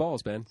 Suck my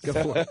balls, Ben. Go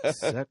for it.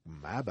 Suck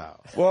my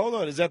balls. Well, hold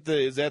on. Is that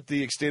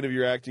the extent of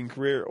your acting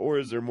career, or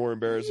is there more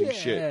embarrassing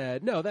shit? Yeah,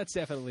 no, that's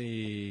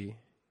definitely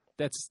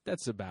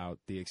that's about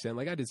the extent.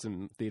 Like I did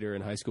some theater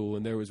in high school,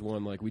 and there was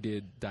one like we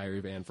did Diary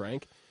of Anne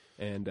Frank,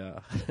 and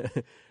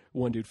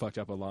one dude fucked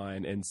up a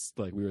line, and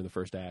like we were in the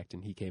first act,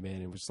 and he came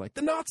in and was just like,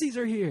 "The Nazis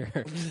are here."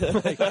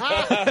 Like,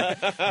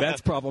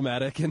 that's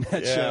problematic in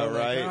that show.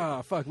 Right.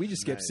 Like, fuck, we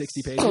just skipped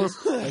 60 pages.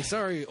 Like,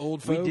 sorry,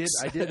 old folks.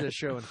 I did a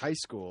show in high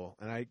school,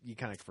 and you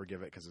kind of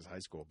forgive it because it's high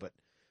school, but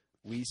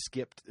we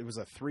skipped. It was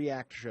a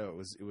 3-act show.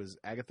 It was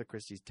Agatha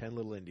Christie's 10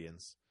 Little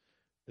Indians.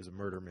 It was a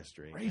murder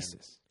mystery.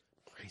 Racist.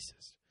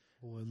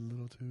 1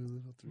 little, 2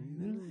 little, 3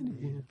 little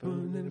Indian, 4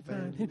 little,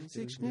 5 little,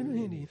 6 little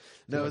Indian.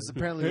 No, it's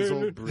apparently this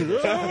old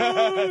British.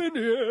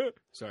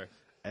 Sorry.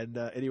 And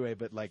anyway,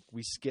 but like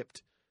we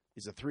skipped.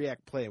 It's a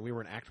 3-act play, and we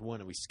were in Act 1,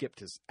 and we skipped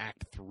to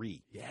Act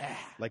 3. Yeah.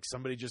 Like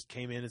somebody just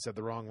came in and said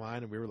the wrong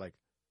line, and we were like,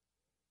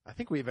 I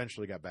think we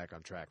eventually got back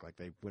on track. Like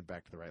they went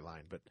back to the right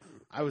line, but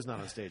I was not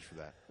on stage for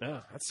that.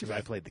 No, that's too because I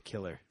bad. played the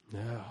killer.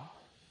 No,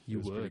 you It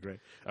was pretty would. great.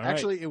 All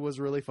Actually, it was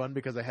really fun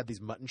because I had these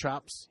mutton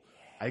chops.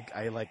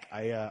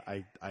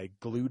 I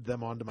glued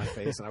them onto my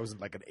face, and I was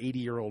like an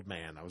 80-year-old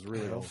man. I was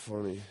really How old.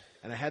 funny.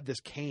 And I had this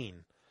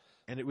cane,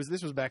 and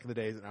this was back in the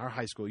days in our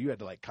high school. You had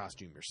to like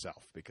costume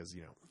yourself because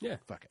Yeah.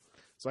 fuck it.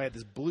 So I had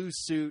this blue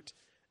suit,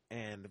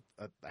 and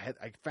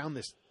I found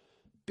this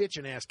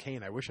bitchin' ass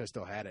cane. I wish I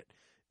still had it.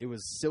 It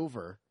was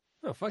silver,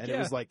 Oh, fuck and yeah.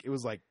 it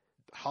was like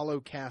hollow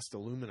cast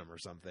aluminum or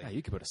something. Yeah,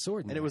 you could put a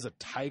sword in And there. it was a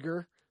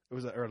tiger. It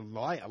was a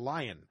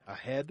lion, a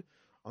head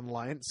on the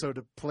lion. So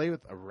to play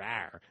with a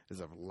rar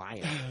is a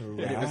lion.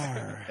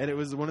 And it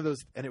was one of those.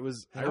 And it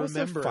was. I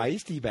remember so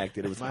feisty back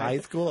then. It was high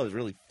school. I was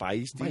really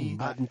feisty.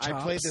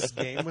 I played this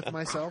game with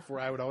myself where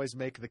I would always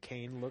make the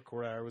cane look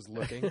where I was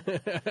looking,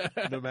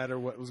 no matter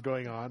what was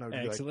going on. I would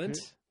Excellent. be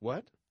like,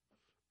 what?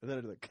 And then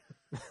I'd be like,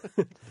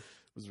 it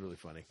was really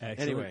funny. Excellent.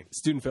 Anyway,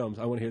 student films.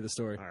 I want to hear the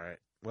story. all right.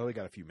 Well, we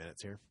got a few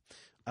minutes here.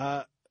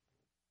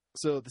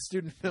 So the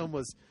student film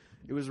was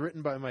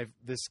written by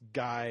this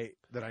guy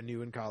that I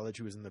knew in college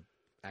who was in the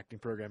acting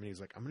program, and he was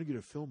like, I'm going to get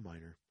a film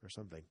minor or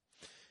something.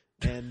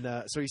 And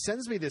so he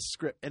sends me this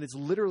script, and it's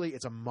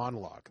a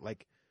monologue,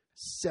 like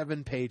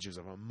 7 pages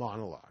of a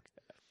monologue.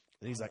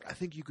 And he's like, I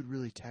think you could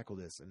really tackle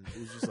this. And it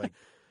was just like,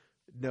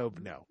 no.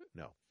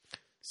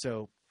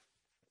 So,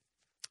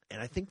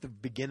 and I think the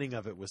beginning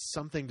of it was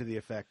something to the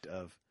effect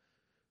of,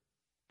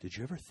 did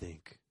you ever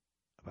think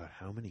about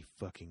how many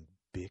fucking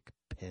big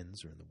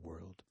pens are in the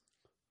world?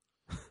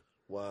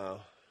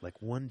 Wow.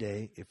 Like one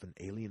day, if an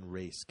alien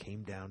race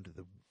came down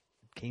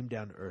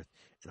to Earth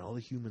and all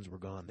the humans were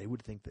gone, they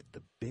would think that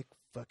the big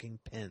fucking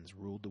pens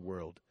ruled the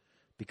world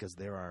because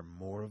there are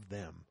more of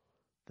them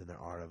than there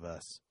are of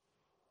us.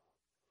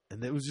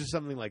 And it was just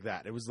something like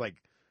that. It was like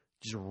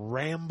just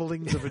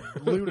ramblings of a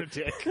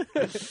lunatic.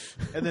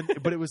 And then,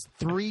 but it was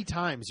 3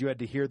 times you had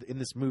to hear in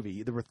this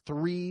movie. There were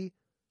 3.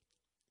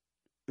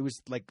 It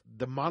was like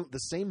the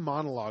same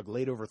monologue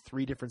laid over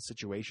 3 different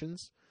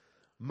situations.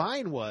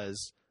 Mine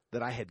was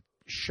that I had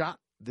shot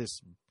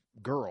this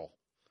girl,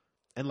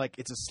 and like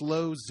it's a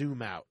slow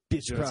zoom out.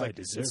 Bitch, You know, it's like,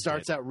 it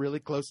starts out really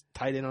close,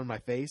 tight in on my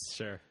face,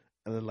 Sure.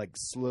 and then like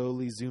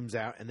slowly zooms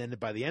out, and then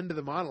by the end of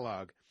the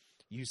monologue,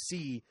 you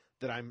see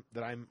that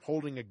I'm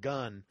holding a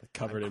gun,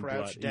 Covered I'm in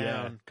crouched blood.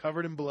 down,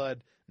 covered in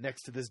blood,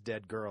 next to this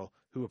dead girl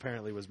who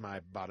apparently was my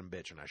bottom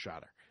bitch, and I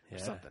shot her or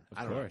something.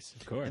 I don't know.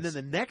 Of course. And then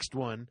the next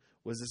one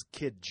was this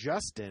kid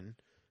Justin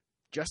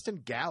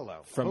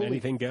Gallo From Holy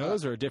Anything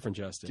Goes fuck. or a different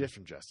Justin?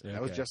 Different Justin.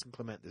 That was Okay. Justin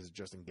Clement. This is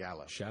Justin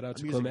Gallo. Shout out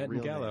to I'm using Clement and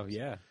real Gallo. names.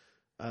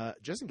 Yeah.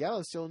 Justin Gallo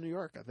is still in New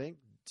York, I think.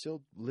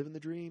 Still living the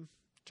dream.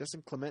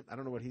 Justin Clement, I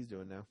don't know what he's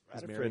doing now. I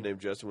He's had a married. friend named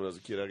Justin when I was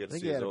a kid. I got to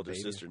think see he his had a older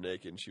baby. sister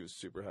naked, and she was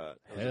super hot.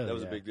 Hell That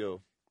was yeah. a big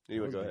deal.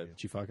 Anyway, That go was a ahead. big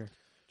Did you fuck her?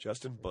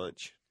 Justin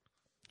Bunch.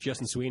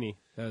 Justin Sweeney.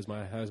 That was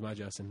my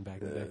Justin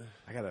back in the day.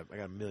 I got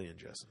a million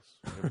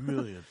Justins. A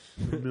million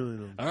of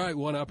them. All right,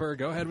 one upper.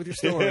 Go ahead with your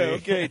story.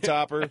 Okay,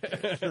 Topper.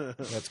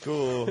 That's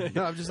cool.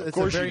 No, I'm just. It's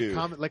course a you very do.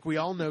 common. Like we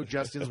all know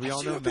Justins. We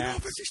all know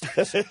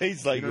Matts.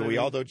 He's like, You know what we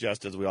I all mean? know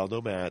Justin's, we all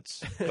know Matt's,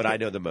 but I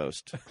know the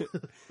most.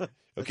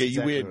 Okay, exactly you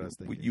what I win. was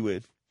thinking. You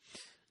win.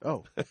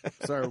 Oh,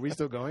 sorry. Are we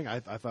still going? I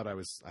thought I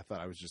was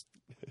just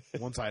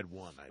once I had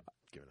won, I'd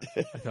given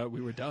up. I thought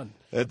we were done.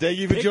 Thank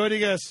you for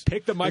joining us.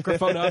 Pick the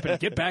microphone up and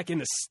get back on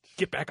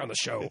the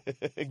show.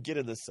 Get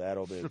in the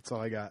saddle, man. That's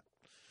all I got.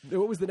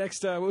 What was the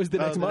next? What was the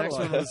next The next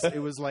monologue?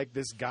 one was like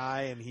this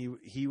guy, and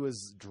he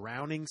was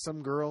drowning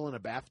some girl in a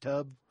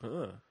bathtub.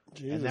 Huh.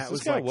 Jesus, that this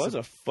was guy like was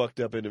some- a fucked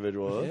up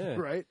individual. Huh? Yeah.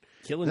 Right.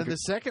 Killing. Then the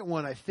second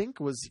one, I think,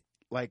 was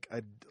like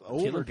an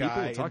older Killing people guy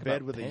and in talking bed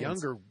about with a pants.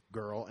 younger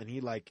girl, and he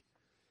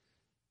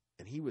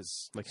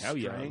was Like, how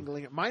young?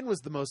 strangling it. Mine was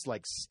the most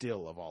like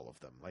still of all of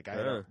them. Like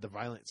Yeah. the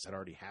violence had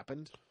already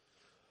happened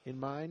in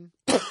mine,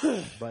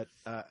 but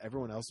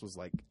everyone else was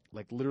like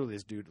literally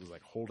this dude was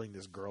like holding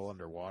this girl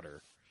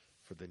underwater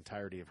for the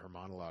entirety of her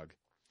monologue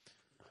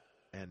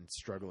and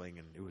struggling,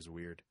 and it was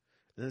weird.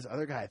 And this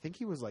other guy, I think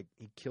he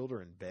killed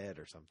her in bed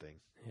or something.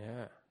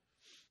 Yeah.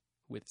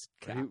 With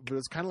But it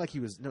was kind of like he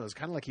was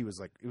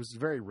it was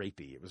very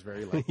rapey. It was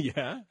very like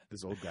yeah.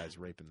 this old guy's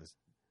raping this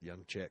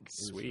young chick. It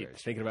was Sweet. very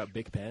Thinking about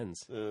big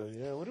pens.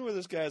 Yeah, I wonder where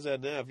this guy's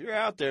at now. If you're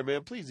out there,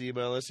 man, please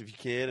email us if you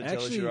can and tell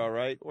us Actually, you're all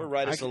right, or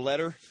write us a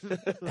letter.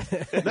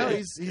 No,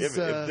 he's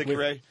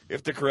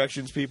if the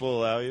corrections people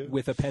allow you.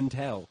 With a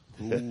pentel.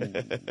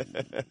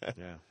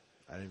 yeah.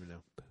 I don't even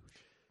know.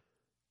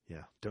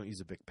 Yeah, don't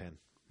use a big pen.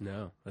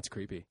 No, that's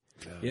creepy.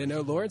 Yeah,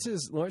 no,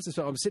 Lawrence's.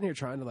 I'm sitting here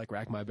trying to like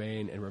rack my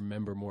brain and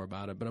remember more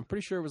about it, but I'm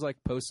pretty sure it was like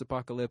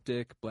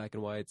post-apocalyptic, black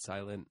and white,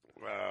 silent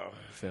Wow.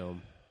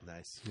 film.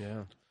 Nice.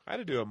 Yeah. I had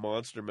to do a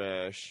Monster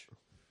Mash.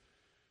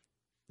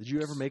 Did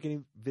you ever make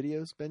any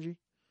videos, Benji?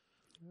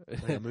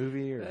 Like a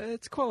movie or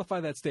Let's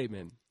qualify that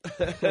statement.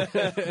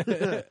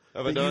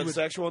 Of a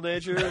non-sexual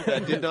nature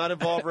that did not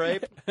involve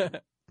rape?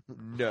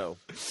 No.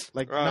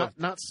 like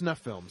not snuff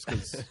films?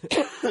 'Cause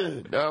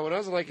No, when I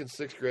was like in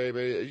 6th grade,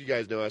 you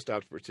guys know I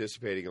stopped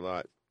participating a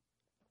lot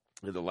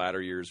in the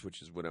latter years,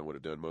 which is when I would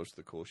have done most of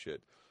the cool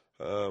shit.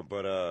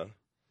 But I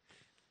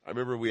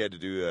remember we had to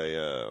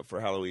do for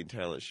Halloween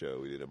talent show,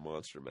 we did a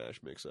Monster Mash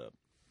mix-up.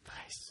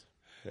 nice,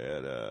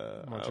 And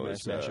Monster I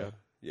was, Mash mashup.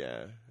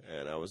 yeah,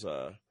 and I was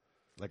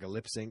like a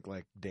lip sync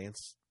like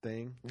dance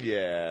thing.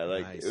 yeah,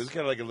 like Nice. it was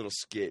kind of like a little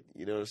skit,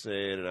 you know what I'm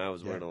saying? And I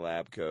was wearing a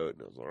lab coat,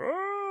 and I was like,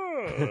 "Ah!"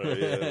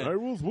 Yeah. I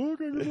was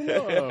working in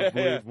the lab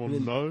late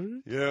one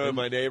night. You know, and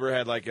my neighbor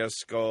had like a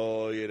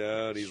skull, you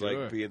know, and he's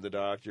Sure. like being the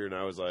doctor, and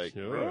I was like,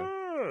 Sure. "Ah,"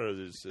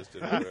 the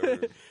assistant, or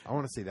whatever. I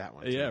want to see that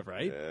one. Too. Yeah,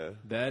 right? Yeah,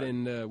 That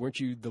and weren't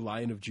you the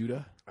Lion of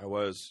Judah? I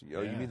was.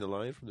 Oh, you Yeah. mean the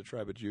lion from the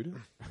tribe of Judah?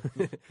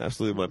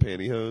 Absolutely, my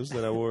pantyhose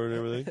that I wore and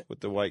everything with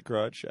the white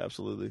crotch.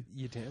 Absolutely,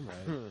 You damn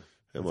right. and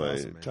That's my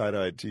awesome, man.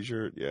 tie-dyed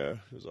T-shirt. Yeah, it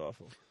was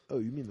awful. Oh,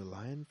 you mean the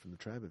lion from the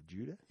tribe of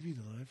Judah? You mean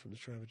the lion from the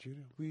tribe of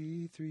Judah?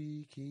 We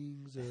three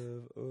kings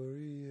of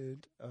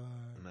Orient are.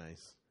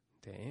 Nice.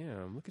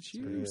 Damn, look at pretty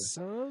you, good.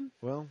 son.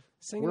 Well,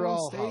 Singing we're on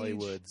all stage.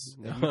 Hollywoods.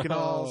 And you can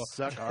all No.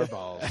 suck our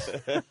balls.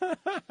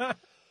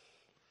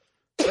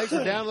 Thanks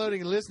for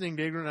downloading and listening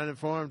to Ignorant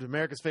Uninformed,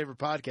 America's favorite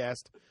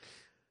podcast.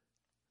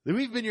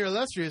 We've been your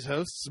illustrious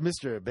hosts,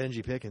 Mr.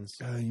 Benji Pickens.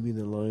 You mean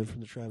the lion from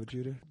the tribe of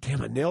Judah?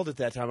 Damn, I nailed it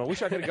that time. I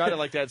wish I could have got it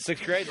like that in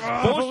 6th grade. If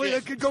only I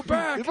Bullshit. could go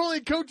back. If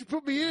only Coach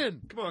put me in.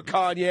 Come on,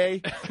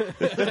 Kanye.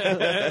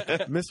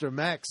 Mr.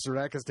 Max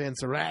Sarakistan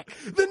Sarak.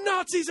 The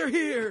Nazis are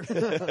here.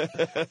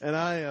 And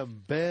I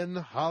am Ben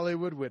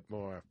Hollywood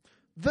Whitmore.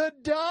 The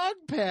dog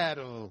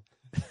paddle.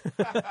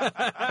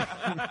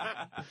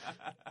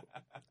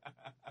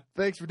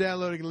 Thanks for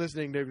downloading and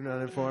listening to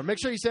Ignorant Uninformed. Make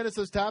sure you send us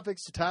those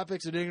topics to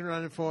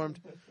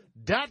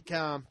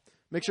topics@ignorantuninformed.com.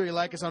 Make sure you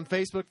like us on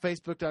Facebook,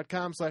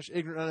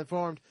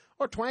 facebook.com/ignorantuninformed,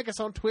 or twank us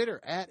on Twitter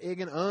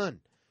 @IgAndUn.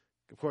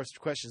 Of course,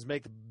 questions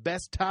make the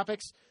best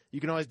topics. You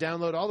can always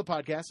download all the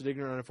podcasts at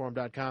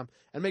ignorantuninformed.com,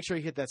 and make sure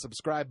you hit that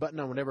subscribe button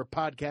on whatever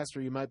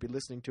podcaster you might be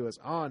listening to us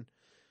on,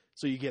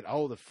 so you get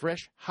all the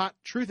fresh, hot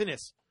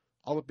truthiness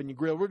all up in your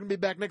grill. We're going to be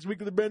back next week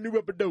with a brand new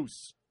episode.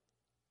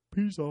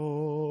 Peace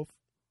off.